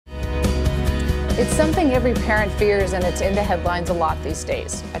It's something every parent fears, and it's in the headlines a lot these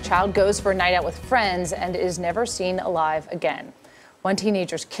days. A child goes for a night out with friends and is never seen alive again. One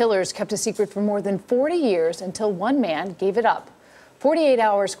teenager's killers kept a secret for more than 40 years until one man gave it up. 48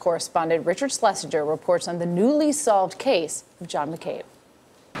 Hours correspondent Richard Schlesinger reports on the newly solved case of John McCabe.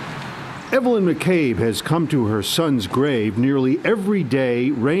 Evelyn McCabe has come to her son's grave nearly every day,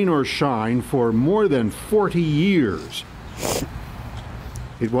 rain or shine, for more than 40 years.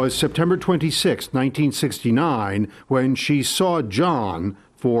 It was September 26, 1969, when she saw John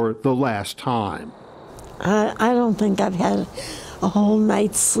for the last time. I don't think I've had a whole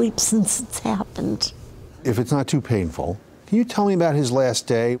night's sleep since it's happened. If it's not too painful, can you tell me about his last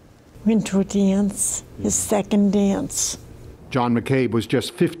day? Went to a dance, his second dance. John McCabe was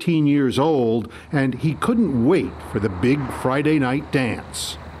just 15 years old, and he couldn't wait for the big Friday night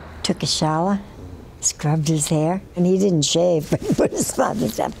dance. Took a shower, scrubbed his hair, and he didn't shave, but he put his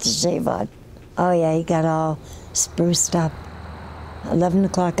father's after shave on. Oh yeah, he got all spruced up. 11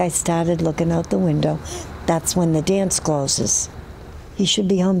 o'clock I started looking out the window. That's when the dance closes. He should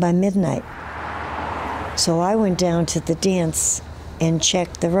be home by midnight. So I went down to the dance and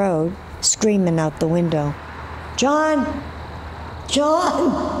checked the road, screaming out the window, "John!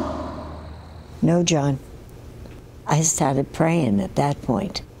 John!" No John. I started praying at that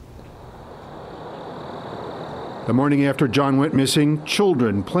point. The morning after John went missing,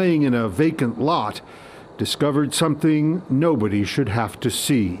 children playing in a vacant lot discovered something nobody should have to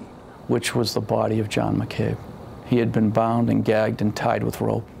see. Which was the body of John McCabe. He had been bound and gagged and tied with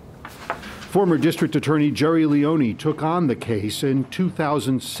rope. Former District Attorney Jerry Leone took on the case in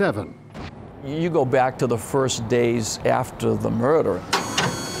 2007. You go back to the first days after the murder.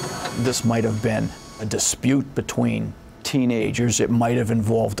 This might have been a dispute between teenagers. It might have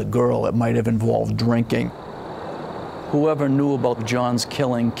involved a girl. It might have involved drinking. Whoever knew about John's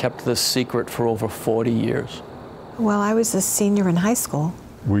killing kept this secret for over 40 years. Well, I was a senior in high school.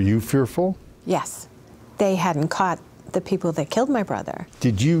 Were you fearful? Yes. They hadn't caught the people that killed my brother.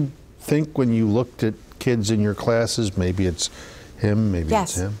 Did you think when you looked at kids in your classes, maybe it's him, maybe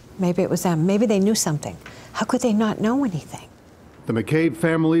it's him? Yes, maybe it was them. Maybe they knew something. How could they not know anything? The McCabe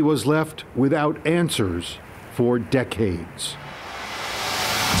family was left without answers for decades.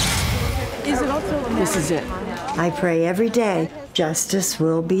 This is it. I pray every day justice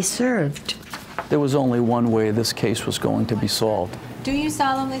will be served. There was only one way this case was going to be solved. Do you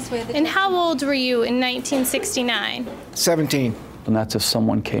solemnly swear that... And how old were you in 1969? 17. And that's if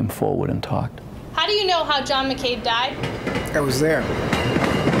someone came forward and talked. How do you know how John McCabe died? I was there.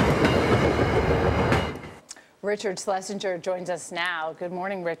 Richard Schlesinger joins us now. Good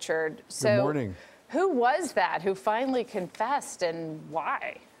morning, Richard. Good morning. Who was that who finally confessed, and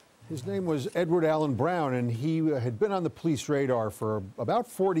why? His name was Edward Allen Brown, and he had been on the police radar for about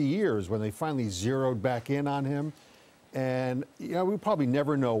 40 years when they finally zeroed back in on him. And, you know, we probably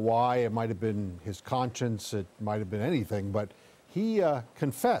never know why. It might have been his conscience. It might have been anything. But he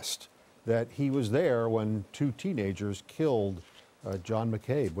confessed that he was there when two teenagers killed John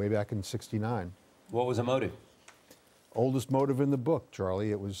McCabe way back in '69. What was the motive? Oldest motive in the book,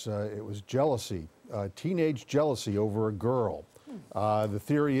 Charlie. It was jealousy, teenage jealousy over a girl. The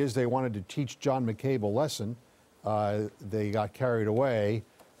theory is they wanted to teach John McCabe a lesson. They got carried away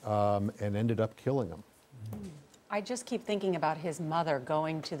and ended up killing him. I just keep thinking about his mother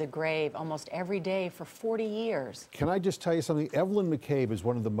going to the grave almost every day for 40 years. Can I just tell you something? Evelyn McCabe is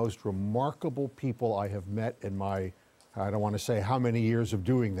one of the most remarkable people I have met in my, I don't want to say how many years of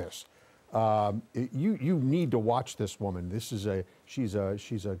doing this. You need to watch this woman. This is she's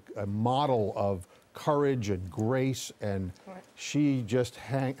a model of courage and grace, and she just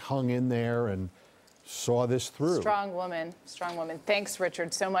hung in there and saw this through. Strong woman, strong woman. Thanks,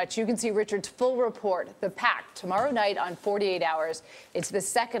 Richard, so much. You can see Richard's full report, The Pact, tomorrow night on 48 Hours. It's the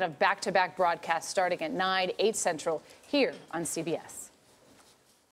second of back-to-back broadcasts starting at 9, 8 Central here on CBS.